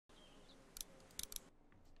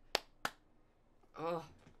Oh,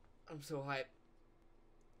 I'm so hyped.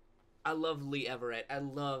 I love Lee Everett. I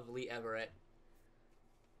love Lee Everett.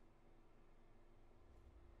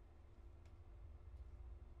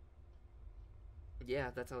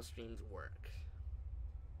 Yeah, that's how streams work.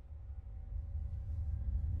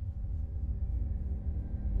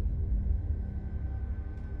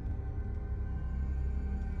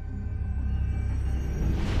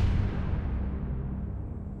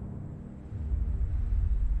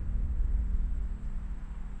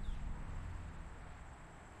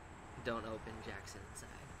 Don't open Jackson inside.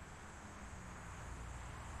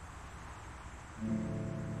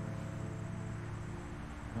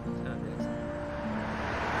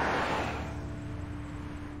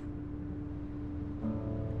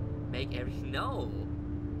 Make every... No!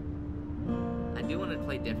 I do want to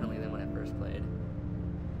play differently than when I first played.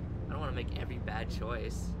 I don't want to make every bad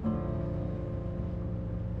choice.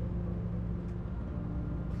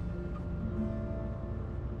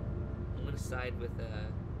 I'm gonna side with,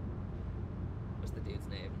 what's the dude's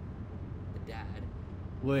name? The dad.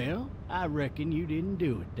 Well, I reckon you didn't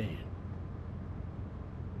do it then.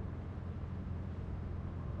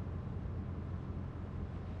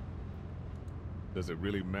 Does it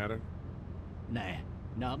really matter? Nah,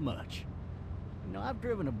 not much. You know, I've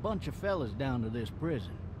driven a bunch of fellas down to this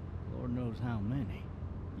prison. Lord knows how many.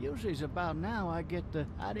 Usually it's about now I get the,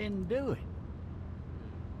 I didn't do it.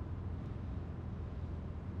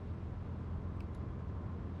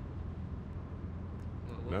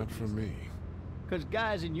 Not for me. Because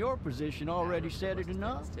guys in your position already said it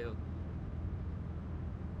enough. Too.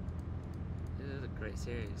 This is a great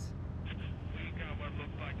series. We got what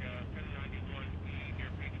looks like a 1091E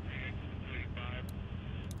here, page 3, 285.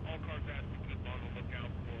 All cars asked to keep on the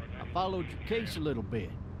lookout for... I followed your case a little bit,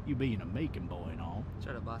 you being a Macon boy and all.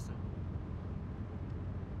 Shut up, Boston.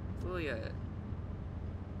 It's really a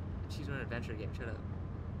choose an adventure game. Shut up.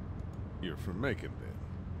 You're from Macon, then?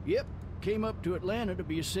 Yep. Came up to Atlanta to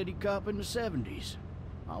be a city cop in the 70s.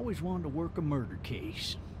 I always wanted to work a murder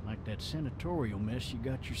case. Like that senatorial mess you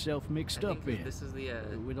got yourself mixed up in. This is the,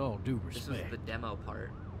 with all due respect. This was the demo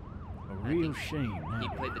part. A real shame. He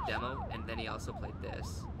played the demo, and then he also played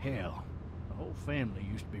this. Hell, the whole family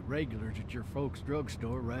used to be regulars at your folks'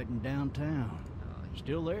 drugstore right in downtown.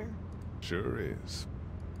 Still there? Sure is.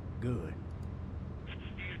 Good.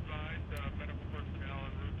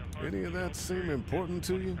 Any of that seem important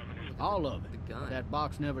to you? All of it. That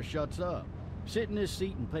box never shuts up. Sit in this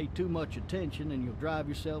seat and pay too much attention and you'll drive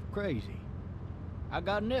yourself crazy. I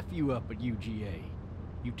got a nephew up at UGA.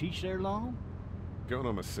 You teach there long? Going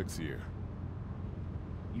on my 6th year.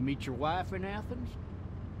 You meet your wife in Athens?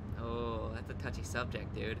 Oh, that's a touchy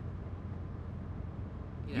subject, dude.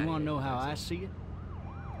 You want to know how I see it?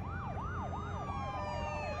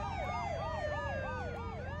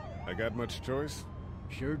 I got much choice?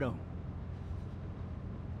 Sure don't.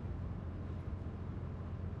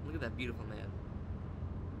 Look at that beautiful man.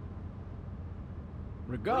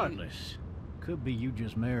 Regardless, could be you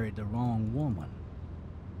just married the wrong woman.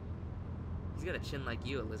 He's got a chin like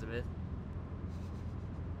you, Elizabeth.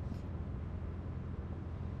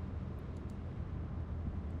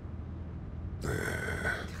 Come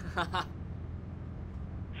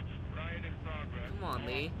on,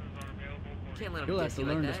 Lee. You can't let him You'll have diss to you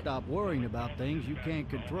learn like to that. stop worrying about things you can't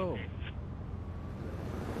control.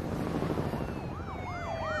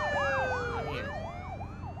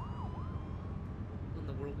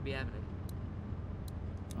 Be happening.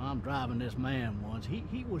 I'm driving this man once.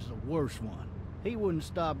 He was the worst one. He wouldn't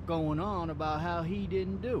stop going on about how he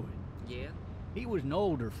didn't do it. Yeah? He was an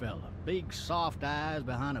older fella, big soft eyes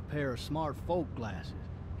behind a pair of smart folk glasses.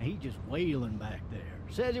 And he just wailing back there.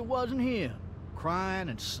 Says it wasn't him. Crying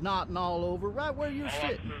and snotting all over right where you're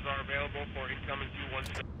sitting. Officers are available for incoming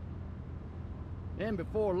 217. Then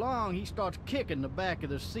before long, he starts kicking the back of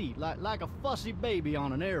the seat like a fussy baby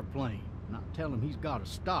on an airplane. And I tell him he's got to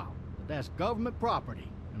stop, that that's government property,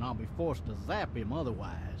 and I'll be forced to zap him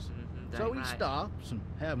otherwise. So he stops, and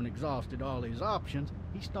having exhausted all his options,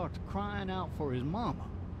 he starts crying out for his mama.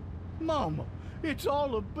 Mama, it's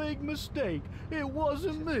all a big mistake. It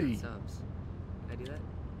wasn't me. Subs. Can I do that?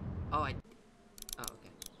 Oh, Oh,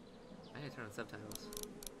 okay. I gotta turn on subtitles.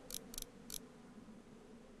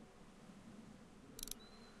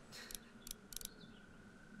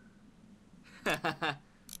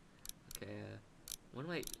 Okay, what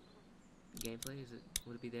am I... Gameplay, is it...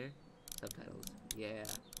 Would it be there? Subtitles. Yeah.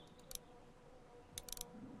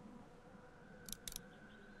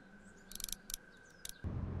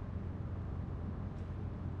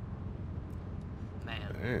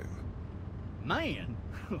 Man. Man?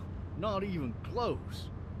 Not even close.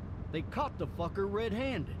 They caught the fucker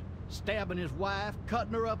red-handed. stabbing his wife,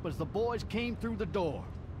 cutting her up as the boys came through the door.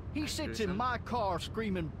 He sits in my car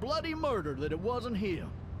screaming bloody murder that it wasn't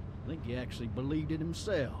him. I think he actually believed it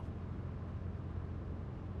himself.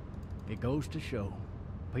 It goes to show,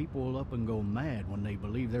 people will up and go mad when they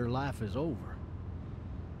believe their life is over.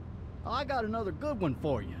 I got another good one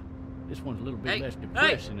for you. This one's a little bit less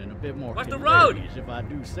depressing and a bit more watch the road, hilarious, if I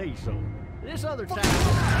do say so. This other time...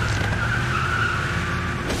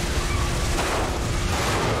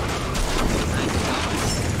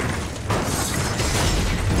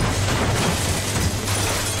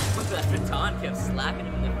 That baton kept slapping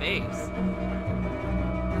him in the face.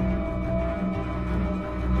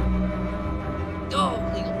 Oh,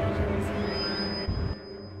 legal measures.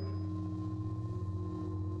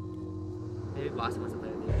 Maybe Boston wasn't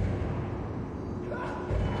there.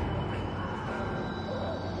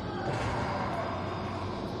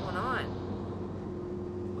 What's going on?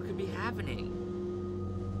 What could be happening?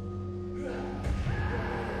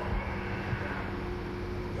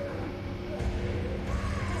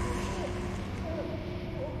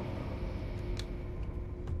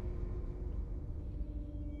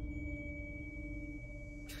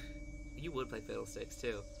 You would play Fiddlesticks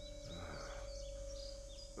too.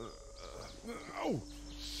 Oh,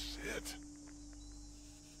 shit.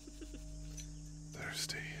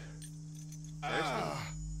 Thirsty.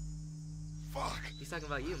 Fuck. He's talking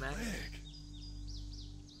about you, man. Leg.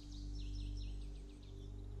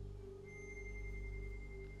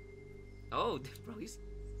 Oh, bro, he's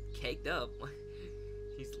caked up.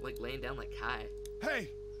 He's like laying down like Kai. Hey!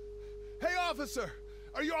 Hey, officer!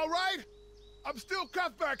 Are you alright? I'm still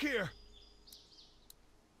cuffed back here.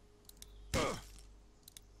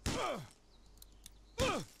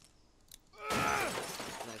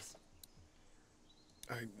 Nice.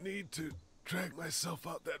 I need to drag myself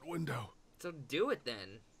out that window. So do it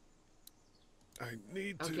then. I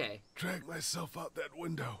need to drag myself out that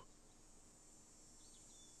window.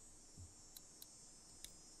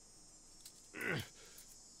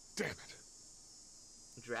 Damn it.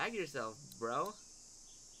 Drag yourself, bro.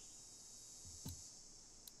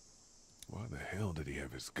 Why the hell did he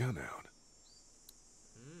have his gun out?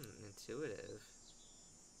 Intuitive.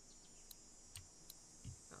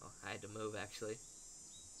 Oh, I had to move actually.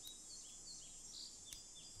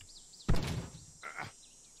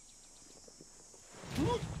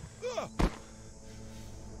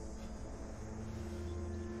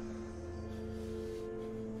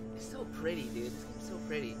 It's so pretty, dude. This game's so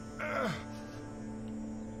pretty.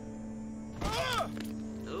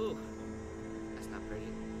 Ooh, that's not pretty.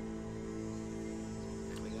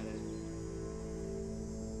 We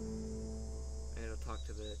gotta talk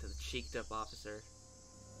to the cheeked up officer.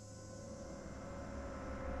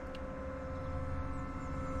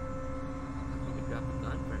 Maybe drop the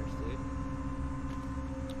gun first, dude.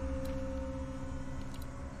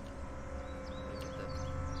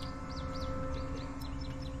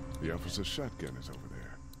 The officer's shotgun is over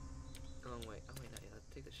there. Oh wait, not yet. Let's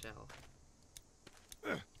take the shell.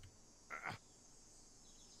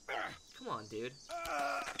 Come on, dude.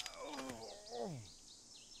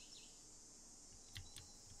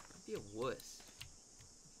 Don't be a wuss.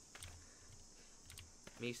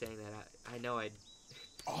 Me saying that, I know I'd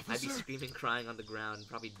be screaming, crying on the ground,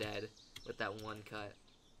 probably dead with that one cut.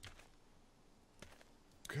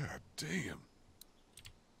 God damn.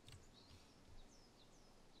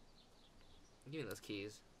 Give me those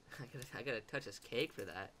keys. I gotta touch this cake for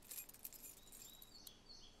that.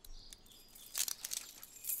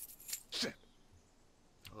 Shit.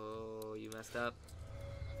 Oh, you messed up.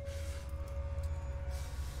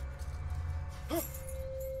 Why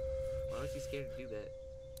was he scared to do that?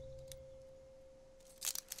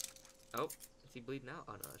 Oh, is he bleeding out?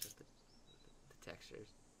 Oh no, it's just the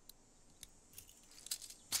textures.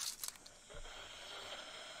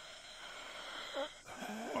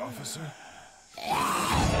 Officer?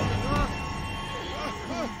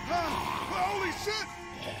 Holy shit!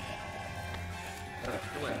 Go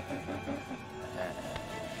away.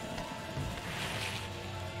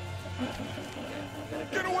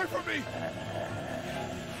 Get away from me!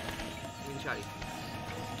 Give me the shotty.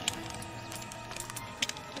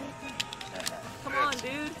 Come on, dude.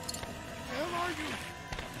 Where the hell are you?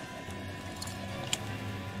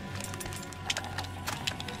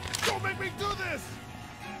 Don't make me do this!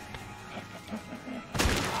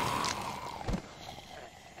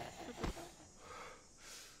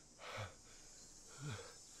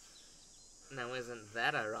 Now isn't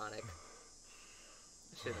that ironic?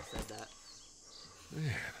 I should have said that.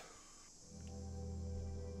 Man.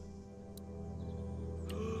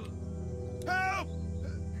 Help!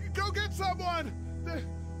 Go get someone!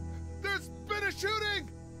 There's been a shooting!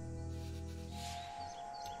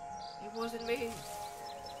 wasn't me.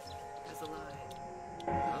 That's a lie.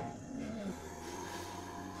 Oh.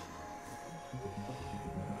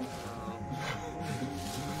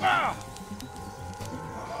 Ah!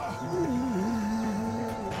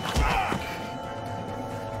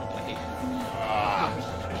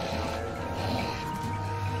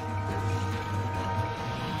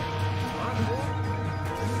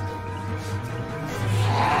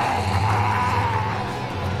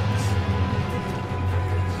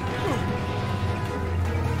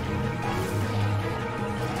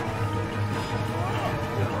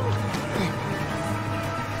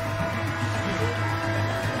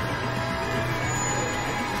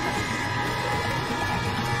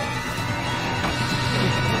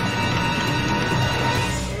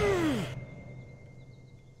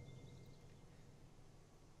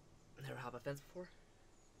 Never hop a fence before?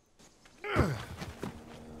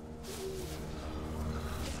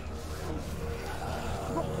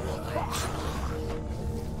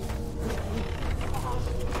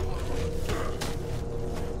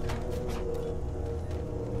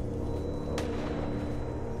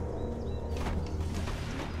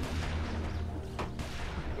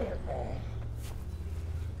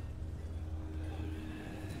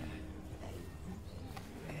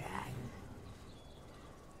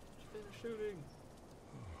 Shooting.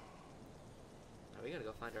 Oh, we gotta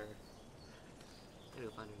go find our. We gotta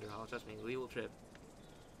go find our new house. Trust me, we will trip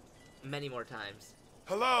many more times.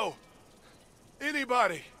 Hello?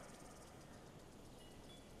 Anybody?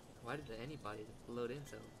 Why did anybody load in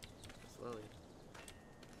so slowly?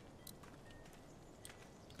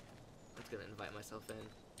 I'm just gonna invite myself in.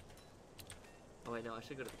 Oh wait, no, I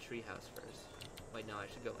should go to the treehouse first. Wait, no, I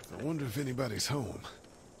should go inside. I wonder if anybody's home.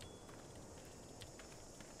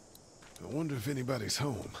 I wonder if anybody's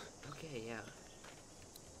home. Okay, yeah.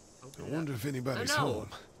 Open I it wonder up. if anybody's Oh, no. home.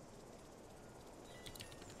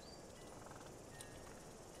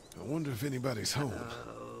 I wonder if anybody's home. How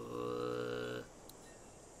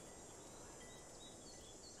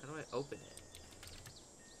do I open it?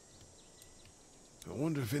 I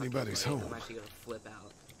wonder if anybody's Okay, wait, home. I'm actually gonna flip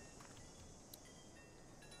out.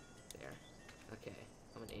 There. Okay.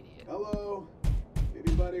 I'm an idiot. Hello?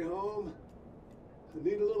 Anybody home? I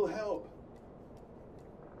need a little help.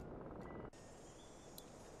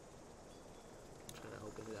 I'm trying to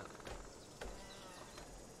open it up.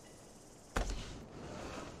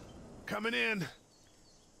 Coming in.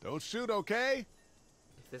 Don't shoot, okay?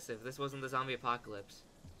 If this wasn't the zombie apocalypse,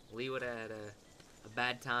 Lee would have had a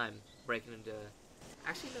bad time breaking into.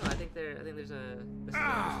 Actually, no. I think there's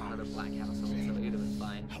another black house, so he'd have been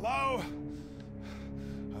fine. Hello?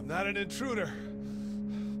 I'm not an intruder.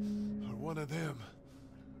 Or one of them.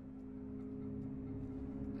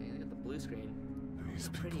 Hey, I got the blue screen. These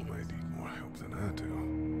How pretty people it might is. need more help than I do.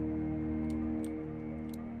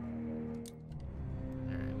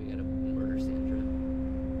 Alright, we gotta murder Sandra.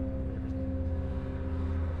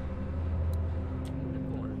 In the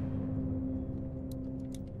corner.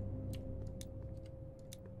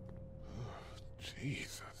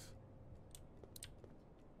 Jesus.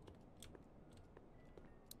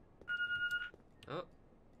 Oh,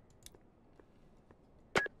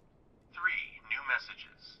 3 new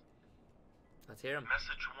messages. let's hear him.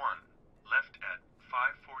 Message 1, left at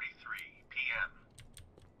 5:43 p.m.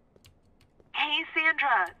 Hey,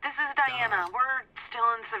 Sandra. This is Diana. We're still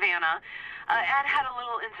in Savannah. Ed had a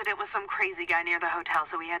little incident with some crazy guy near the hotel,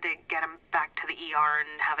 so we had to get him back to the ER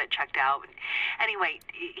and have it checked out. Anyway,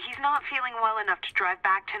 he's not feeling well enough to drive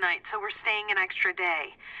back tonight, so we're staying an extra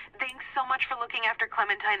day. Thanks so much for looking after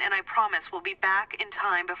Clementine, and I promise we'll be back in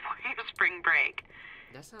time before your spring break.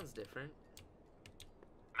 That sounds different.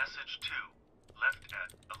 Message 2, left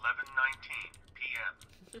at 11:19 p.m.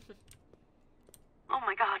 Oh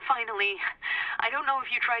my God, finally. I don't know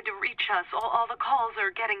if you tried to reach us. All the calls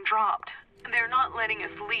are getting dropped. They're not letting us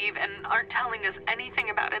leave and aren't telling us anything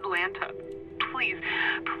about Atlanta. Please,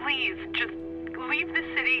 please, just leave the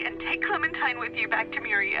city and take Clementine with you back to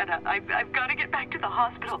Murrieta. I've got to get back to the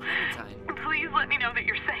hospital. Clementine. Please let me know that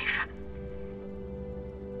you're safe.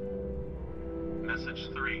 Message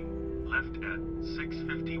 3, left at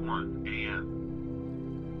 6:51 a.m.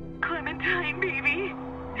 Clementine, baby.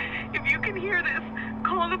 If you can hear this,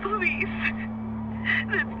 call the police.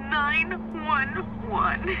 That's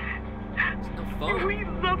 911. There's no phone. We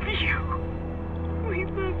love you. We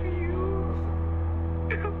love you.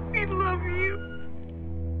 We love you.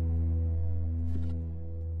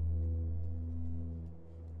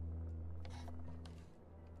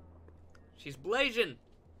 She's Blasian.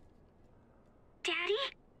 Daddy?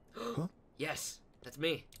 Yes, that's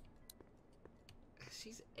me.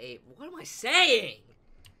 She's a. What am I saying?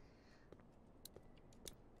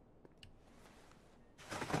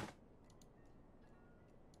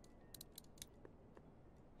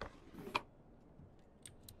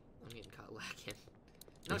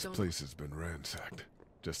 This place has been ransacked.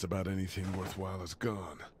 Just about anything worthwhile is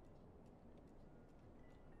gone.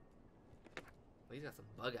 Well, he's got some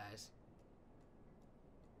bug eyes.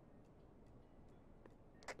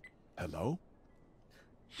 Hello?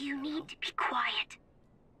 You need to be quiet.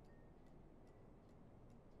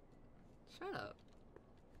 Shut up.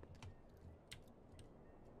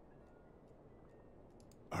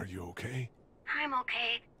 Are you okay? I'm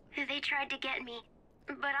okay. They tried to get me,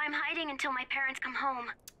 but I'm hiding until my parents come home.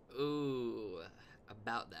 Ooh,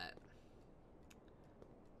 about that.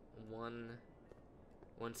 One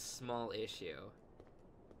small issue.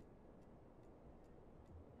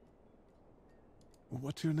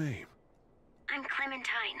 What's your name? I'm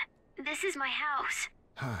Clementine. This is my house.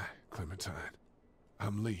 Hi, Clementine.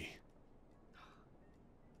 I'm Lee.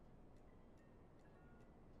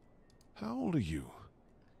 How old are you?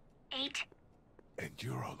 8. And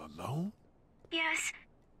you're all alone? Yes.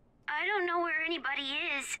 I don't know where anybody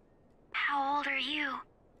is. How old are you?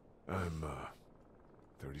 I'm,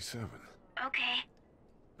 37. Okay.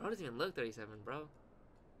 Bro doesn't even look 37, bro.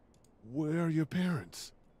 Where are your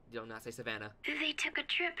parents? Don't not say Savannah. They took a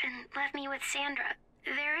trip and left me with Sandra.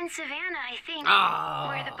 They're in Savannah, I think. Ah!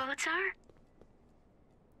 Where the boats are?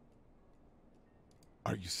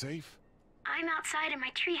 Are you safe? I'm outside in my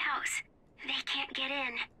treehouse. They can't get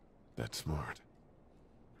in. That's smart.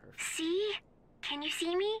 See? Can you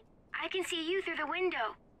see me? I can see you through the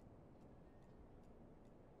window.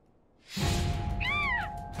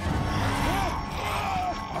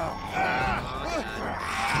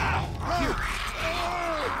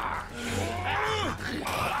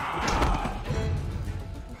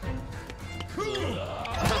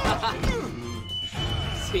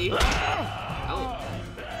 See? Oh.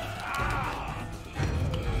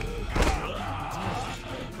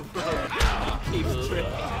 Keeps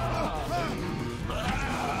tripping.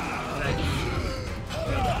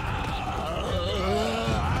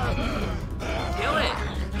 Kill it!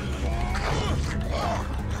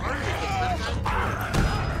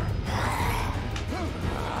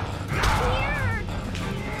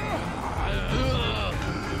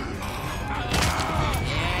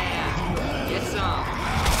 Yeah! Get some!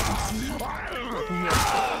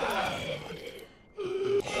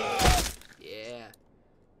 Yeah.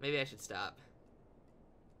 Maybe I should stop.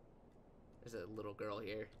 There's a little girl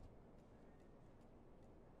here.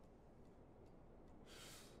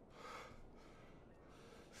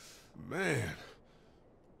 Man.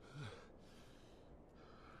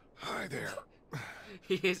 Hi there.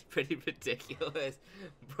 He is pretty ridiculous.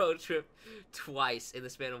 Bro tripped twice in the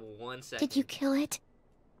span of 1 second. Did you kill it?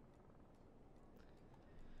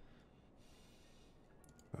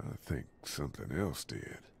 I think something else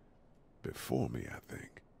did. Before me, I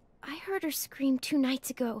think. I heard her scream 2 nights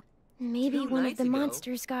ago. Maybe Two one of nights the ago?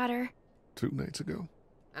 monsters got her. 2 nights ago?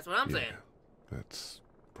 That's what I'm saying. That's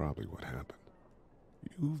probably what happened.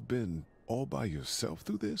 You've been all by yourself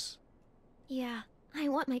through this? Yeah, I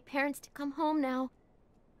want my parents to come home now.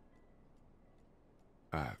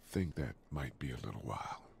 I think that might be a little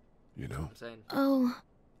while, you know? I'm saying. Oh,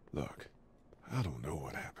 Look, I don't know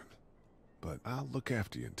what happened, but I'll look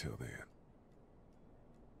after you until then.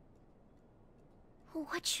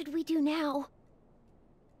 what should we do now?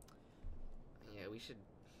 Yeah, we should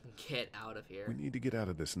get out of here. We need to get out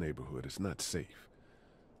of this neighborhood. It's not safe.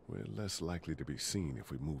 We're less likely to be seen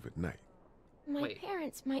if we move at night. My Wait.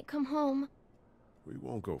 parents might come home. We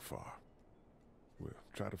won't go far. We'll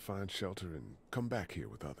try to find shelter and come back here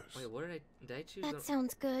with others. Wait, what did I choose? That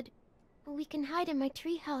sounds good. We can hide in my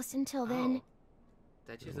treehouse until Oh. then.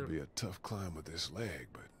 Did I choose It'll the... be a tough climb with this leg,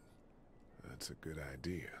 but that's a good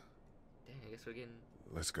idea. Dang, I guess we're getting...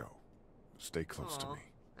 Let's go. Stay close to Aw, me.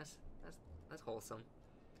 That's wholesome.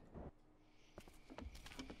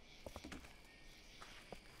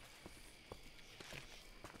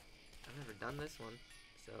 I've never done this one,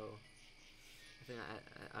 so I think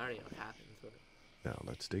I already know what happens, but Now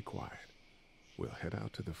let's stay quiet. We'll head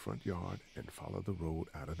out to the front yard and follow the road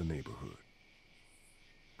out of the neighborhood.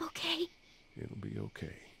 Okay. It'll be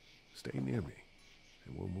okay. Stay near me,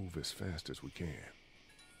 and we'll move as fast as we can.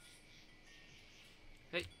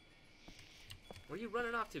 hey, where you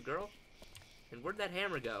running off to, girl? And where'd that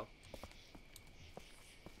hammer go?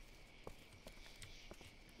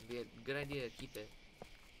 It'd be a good idea to keep it.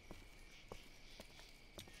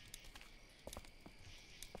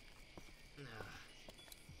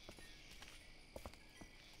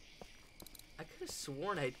 I could have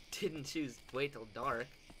sworn I didn't choose wait till dark.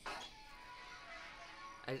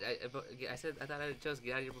 I thought I chose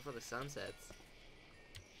get out of here before the sun sets.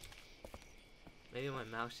 Maybe my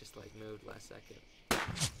mouse just like moved last second.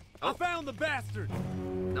 I found the bastard!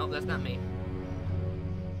 Nope, that's not me.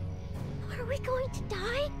 Are we going to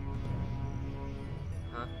die?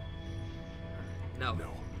 Huh? No. No,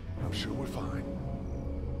 I'm sure we're fine.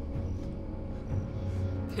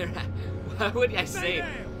 Why would I say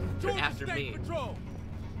they're after me?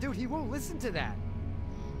 Dude, he won't listen to that.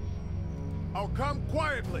 Oh, come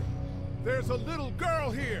quietly. There's a little girl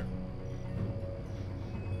here.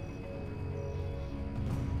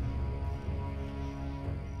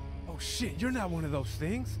 Oh shit, you're not one of those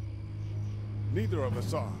things. Neither of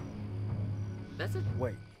us are. That's a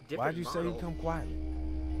Wait, different why'd you say model. he'd come quietly?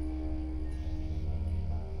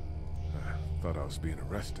 I thought I was being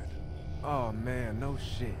arrested. Oh man, no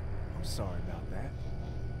shit. I'm sorry about that.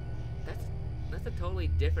 That's a totally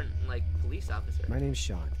different like police officer. My name's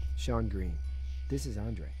Sean Green. This is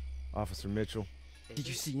Andre. Officer Mitchell. Is Did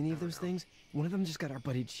you he? see any of I don't those know. things? One of them just got our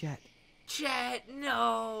buddy Chet. Chet,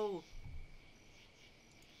 no.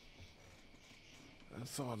 I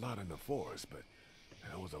saw a lot in the forest, but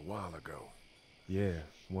that was a while ago. Yeah,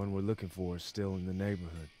 one we're looking for is still in the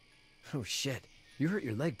neighborhood. Oh shit, you hurt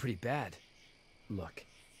your leg pretty bad. Look,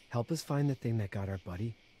 help us find the thing that got our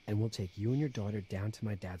buddy, and we'll take you and your daughter down to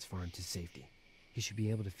my dad's farm to safety. He should be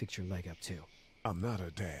able to fix your leg up too. I'm not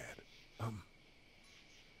a dad.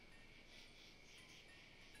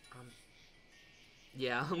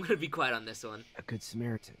 Yeah, I'm gonna be quiet on this one. A good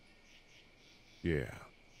Samaritan. Yeah,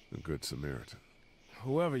 a good Samaritan.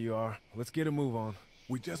 Whoever you are, let's get a move on.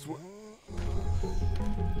 We just were...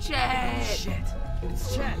 Chet. Shit,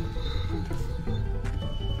 it's Chet.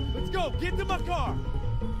 Let's go, get to my car!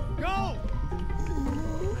 Go!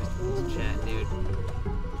 Chet, dude.